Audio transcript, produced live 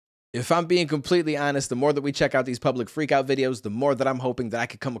If I'm being completely honest, the more that we check out these public freakout videos, the more that I'm hoping that I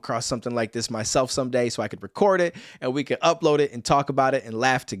could come across something like this myself someday so I could record it and we could upload it and talk about it and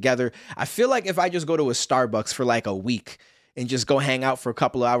laugh together. I feel like if I just go to a Starbucks for like a week and just go hang out for a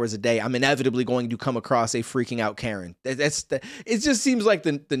couple of hours a day, I'm inevitably going to come across a freaking out Karen. It just seems like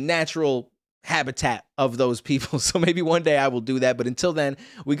the natural habitat of those people. So maybe one day I will do that. But until then,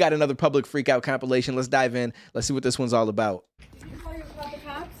 we got another public freakout compilation. Let's dive in. Let's see what this one's all about.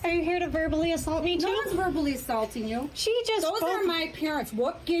 Are you here to verbally assault me too? No one's verbally assaulting you. Those are my parents.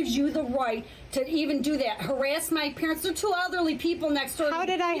 What gives you the right to even do that? Harass my parents? They're two elderly people next door. How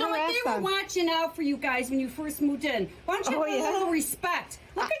did I harass They them? were watching out for you guys when you first moved in. Why don't you have a little respect?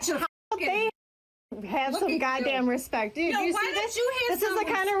 Look at your They have some goddamn respect. Dude, No, you why see don't this? you have This is some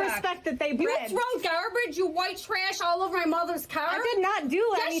the kind of respect? respect that they You bring. throw garbage, you white trash all over my mother's car. I did not do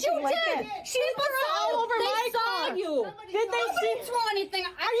Yes, anything you like did. that. She They threw all over my saw car. you. Did they Nobody see? threw anything.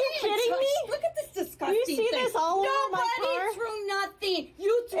 Are you kidding me? Look at this disgusting You see thing. this all over my Nobody car? threw nothing.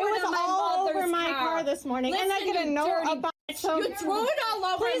 You threw It was on my all mother's over my car this morning, and I Listen, get a you note dirty about some. You threw it all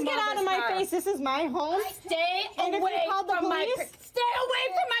over Please my get out of mother's my car. face. This is my home. Stay And if you away called the from my police? Stay away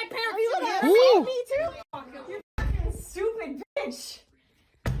from my parents. Are you gonna Woo. hurt me too? Stupid bitch.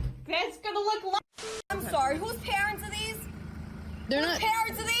 That's gonna look like. I'm sorry, whose parents are these? They're not.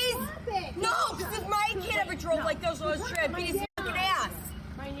 Parents are these? No, because my kid ever drove like those on his trip. Beat his fucking ass.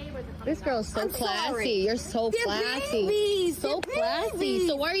 This girl's so classy. sorry. You're so They're classy. babies. So They're classy. babies.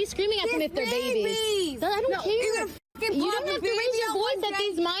 So why are you screaming at them if they're babies? I don't care. You're gonna fucking You pop don't the have to baby raise your on voice one at day.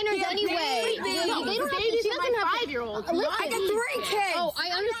 these minors They're anyway. babies. This baby doesn't have 5-year-olds. Listen. I got 3 kids. Oh, I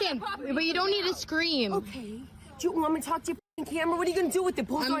understand, but you don't need to scream. Okay. Do you want me to talk to your fucking camera? What are you gonna do with it?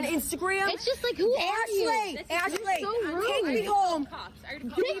 Post it on Instagram? It's just like, who are you? Ashley, so rude. take me home.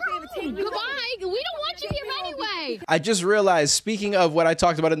 Goodbye. We don't want you here anyway. I just realized, speaking of what I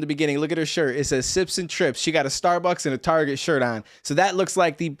talked about in the beginning, look at her shirt. It says Sips and Trips. She got a Starbucks and a Target shirt on. So that looks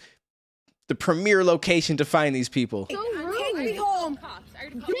like the premier location to find these people. So Take me rude. home.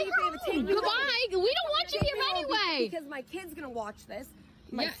 Goodbye. We don't want you here anyway. Because my kid's gonna watch this.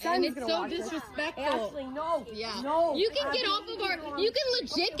 Yeah, son's and it's gonna so watch this. disrespectful. Ashley, no. Yeah. No. You can get off of our. You can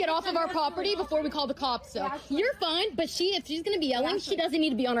legit get off of our property before we call the cops. So you're fine, but if she's gonna be yelling, she doesn't need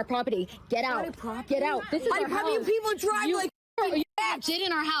to be on our property. Get out. Get out. This is our How do you house. people drive You like you're legit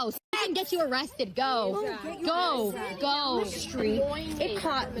in our house. We can get you arrested. Go. Go. Street. It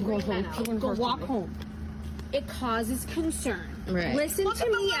go walk home. It causes concern. Right. Listen to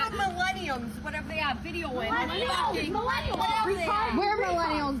me. millenniums, whatever they have, video in. Millennials. Whatever they have. We're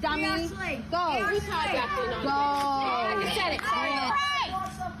millennials, dummy. Go. I said it.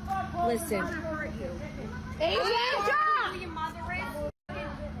 Listen.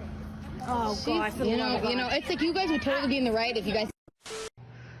 Oh God. You know, it's like you guys would totally be in the right if you guys.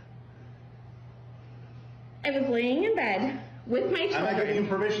 I was laying in bed with my I'm not giving children. you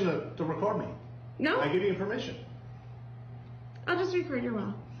permission to record me. No, I give you permission. I'll just record your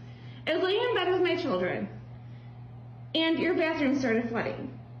well. I was laying in bed with my children, and your bathroom started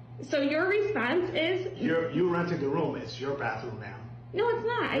flooding. So your response is, You rented the room. It's your bathroom now. no, it's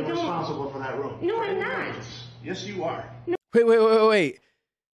not. I You're don't. responsible for that room. No, For I'm any not. damages. Yes, you are. Wait.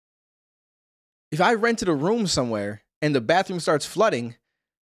 If I rented a room somewhere and the bathroom starts flooding,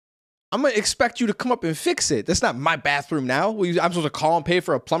 I'm going to expect you to come up and fix it. That's not my bathroom now. I'm supposed to call and pay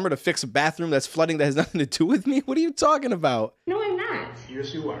for a plumber to fix a bathroom that's flooding that has nothing to do with me? What are you talking about? No, I'm not.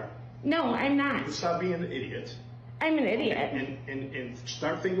 Yes, you are. No, I'm not. You stop being an idiot I'm an idiot. and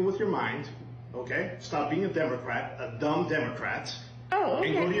start thinking with your mind, okay? Stop being a Democrat, a dumb Democrat, Oh,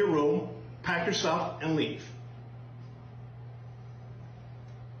 and go to okay. your room, pack your stuff, and leave.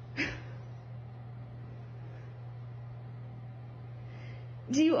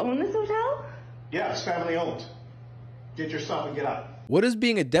 Do you own this hotel? Yeah, it's family owned. Get your stuff and get out. What does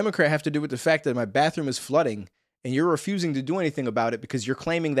being a Democrat have to do with the fact that my bathroom is flooding and you're refusing to do anything about it because you're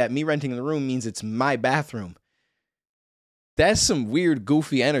claiming that me renting the room means it's my bathroom? That's some weird,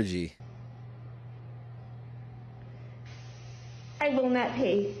 goofy energy. I will not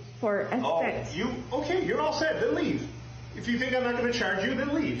pay for a Oh, cent. okay, you're all set, then leave. If you think I'm not going to charge you,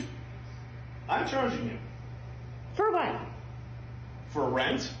 then leave. I'm charging you. For what? For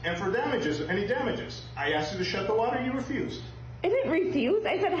rent and for damages, any damages. I asked you to shut the water, you refused. I didn't refuse.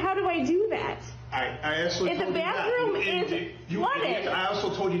 I said, how do I do that? I actually If told the you that. bathroom You is idiot. You flooded. idiot. I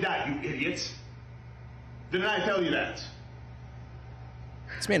also told you that, you idiot. Didn't I tell you that?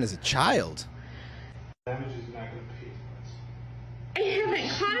 This man is a child. Damages you're not going to pay for this. I haven't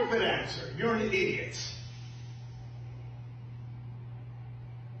caused. Stupid answer. You're an idiot.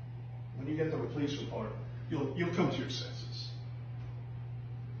 When you get the police report, you'll come to your senses.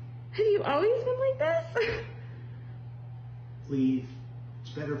 Have you always been like this? Leave.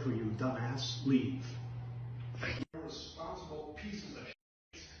 It's better for you, dumbass. Leave. Irresponsible pieces of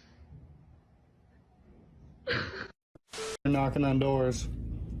shit. You're knocking on doors.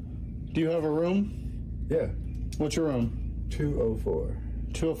 Do you have a room? Yeah. What's your room? 204.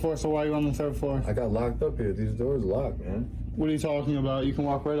 204, so why are you on the 3rd floor? I got locked up here. These doors locked, man. What are you talking about? You can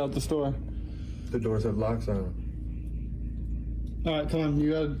walk right out the store. The doors have locks on them. Alright, come on.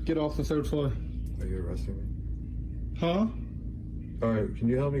 You gotta get off the 3rd floor. Are you arresting me? Huh? Alright, can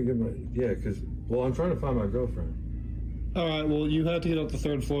you help me get my... Yeah, because... Well, I'm trying to find my girlfriend. Alright, well, you have to get off the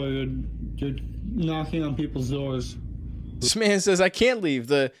 3rd floor. You're knocking on people's doors. This man says, I can't leave.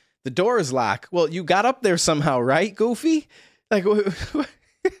 The door is locked. Well, you got up there somehow, right, Goofy? Like,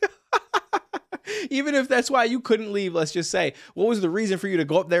 even if that's why you couldn't leave, let's just say, what was the reason for you to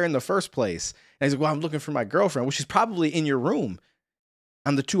go up there in the first place? And he's like, well, I'm looking for my girlfriend, which is probably in your room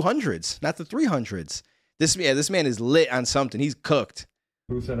on the 200s, not the 300s. This man is lit on something. He's cooked.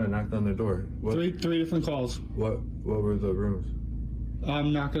 Who said I knocked on the door? What? Three different calls. What were the rooms?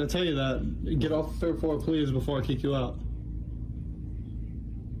 I'm not going to tell you that. Get off the 3rd floor, please, before I kick you out.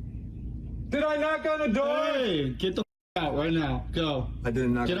 Did I knock on the door? Hey, get the out right now. Go. I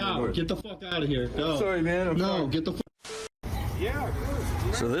didn't knock on the door. Get the fuck out of here. Go. I'm sorry, man. I'm sorry. Get the Yeah, of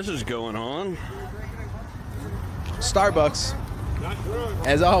course. So this is going on. Starbucks.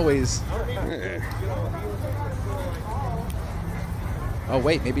 As always. Yeah. Oh,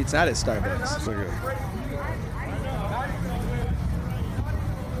 wait, maybe it's not at Starbucks. It's like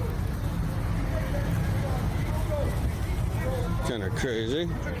kind of crazy.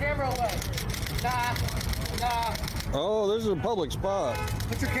 Put your camera away. Nah. Oh, this is a public spot.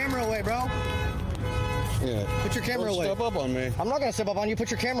 Put your camera away, bro. Yeah. Put your camera Don't away. Step up on me. I'm not gonna step up on you. Put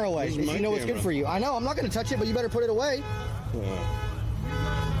your camera away. This is If my you know what's good camera. for you. I know. I'm not gonna touch it, but you better put it away. Yeah.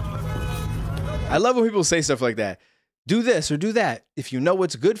 I love when people say stuff like that. Do this or do that. If you know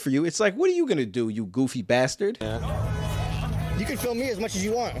what's good for you, it's like, what are you going to do, you goofy bastard? Yeah. You can film me as much as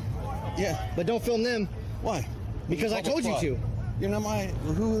you want. Yeah. But don't film them. Why? Because I told you to. You're not my.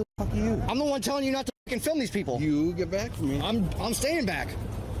 Who the fuck are you? I'm the one telling you not to fucking film these people. You get back from me. I'm staying back.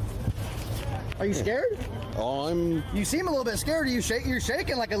 Are you scared? You seem a little bit scared. You're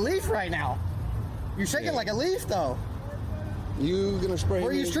shaking like a leaf right now. You're shaking like a leaf, though. You gonna spray me?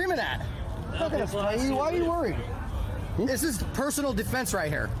 Where are you streaming at? I'm not gonna spray you. Why are you worried? This is personal defense right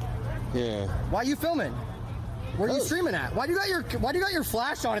here. Yeah. Why are you filming? Where are you streaming at? Why do you got your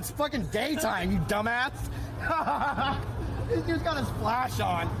flash on? It's fucking daytime, you dumbass. This dude's got his flash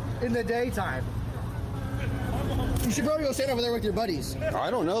on in the daytime. You should probably go stand over there with your buddies. I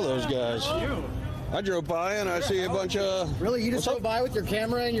don't know those guys. I drove by and I see a bunch of... Really? You just drove by with your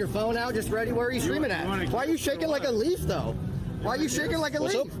camera and your phone out just ready? Where are you streaming at? Why are you shaking like a leaf, though? Why are you shaking like a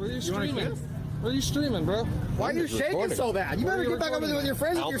leaf? What's up? Where are you streaming? Where are you streaming, bro? Why are you shaking so bad? You better get back over there with your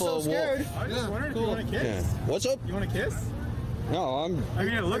friends if you're so scared. I just wondered if you want to kiss. Yeah. What's up? You want to kiss? No, I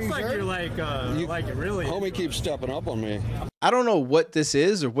mean, it looks like you're like really. Homie keeps stepping up on me. I don't know what this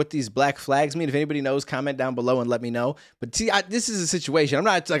is or what these black flags mean. If anybody knows, comment down below and let me know. But see, this is a situation. I'm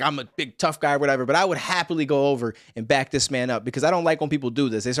not like I'm a big tough guy or whatever, but I would happily go over and back this man up because I don't like when people do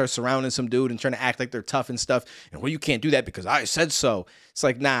this. They start surrounding some dude and trying to act like they're tough and stuff. And well, you can't do that because I said so. It's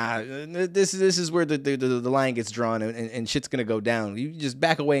like, nah, this is where the line gets drawn and shit's gonna go down. You just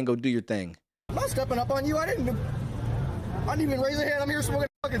back away and go do your thing. I'm not stepping up on you. I didn't even raise a hand. I'm here smoking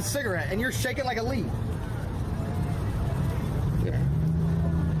a fucking cigarette, and you're shaking like a leaf. Yeah.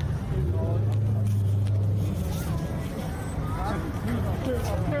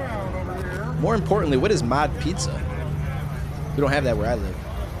 More importantly, what is mod pizza? We don't have that where I live.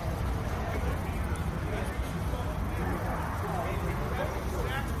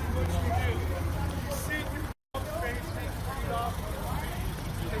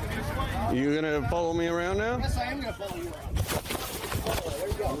 You gonna follow me around now? Yes, I am gonna follow you around. Oh, there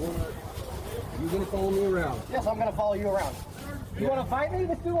you go. You gonna follow me around? Yes, I'm gonna follow you around. You want to fight me?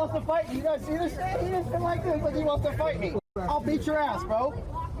 This dude wants to fight me. You guys see this shit? He just been like this, like he wants to fight me. I'll beat your ass, bro.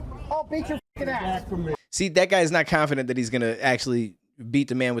 I'll beat your fucking ass. See, that guy is not confident that he's gonna actually beat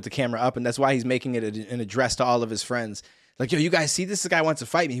the man with the camera up, and that's why he's making it an address to all of his friends. Like, yo, you guys see this? This guy wants to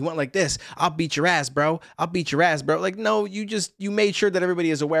fight me. He went like this. I'll beat your ass, bro. I'll beat your ass, bro. Like, no, you made sure that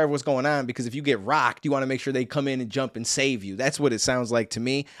everybody is aware of what's going on because if you get rocked, you want to make sure they come in and jump and save you. That's what it sounds like to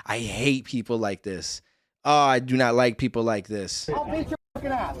me. I hate people like this. Oh, I do not like people like this. I'll beat your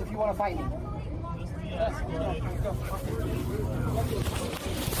fucking ass if you want to fight me.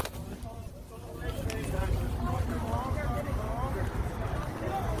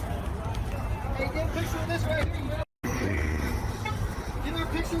 Hey, get a picture of this right here. Give me a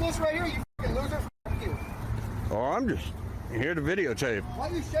picture see this right here? You fucking loser. Fuck you. Oh, I'm just here to videotape. Why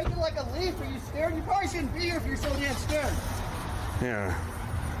are you shaking like a leaf? Are you scared? You probably shouldn't be here if you're so damn scared. Yeah.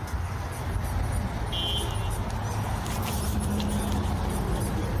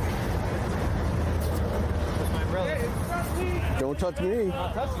 My brother. Hey, it's not me. Don't touch me. I'm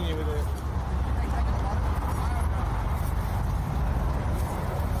not touching you with it.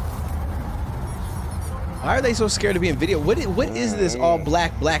 Why are they so scared to be in video? What is this all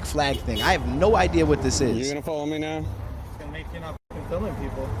black flag thing? I have no idea what this is. You gonna follow me now? It's gonna make you not filming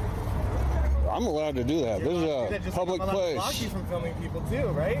people. I'm allowed to do that. This is a public place. Block you from filming people too,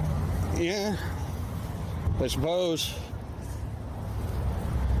 right? Yeah. I suppose.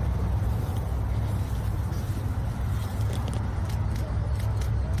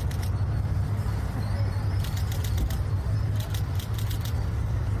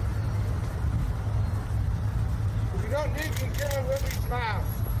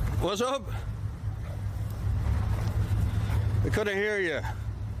 What's up? I couldn't hear you.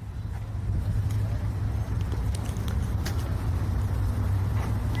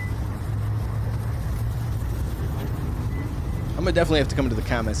 I'm gonna definitely have to come into the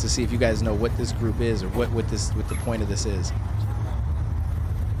comments to see if you guys know what this group is or what the point of this is.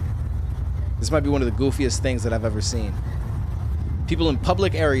 This might be one of the goofiest things that I've ever seen. People in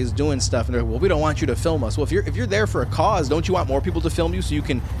public areas doing stuff, and they're, well, we don't want you to film us. Well, if you're there for a cause, don't you want more people to film you so you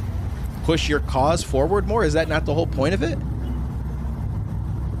can push your cause forward more? Is that not the whole point of it?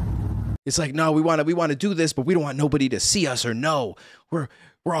 It's like, no, we want to do this, but we don't want nobody to see us or know. We're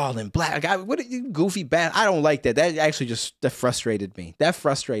all in black. What are you goofy bad? I don't like that. That actually that frustrated me. That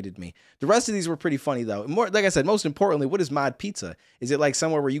frustrated me. The rest of these were pretty funny though. More, like I said, most importantly, what is Mod Pizza? Is it like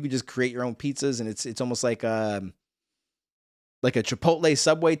somewhere where you could just create your own pizzas and it's almost like a Chipotle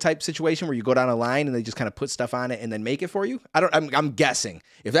Subway type situation where you go down a line and they just kind of put stuff on it and then make it for you? I'm guessing.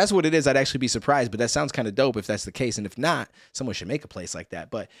 If that's what it is, I'd actually be surprised, but that sounds kind of dope if that's the case. And if not, someone should make a place like that.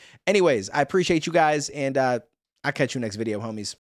 But anyways, I appreciate you guys, and I'll catch you next video, homies.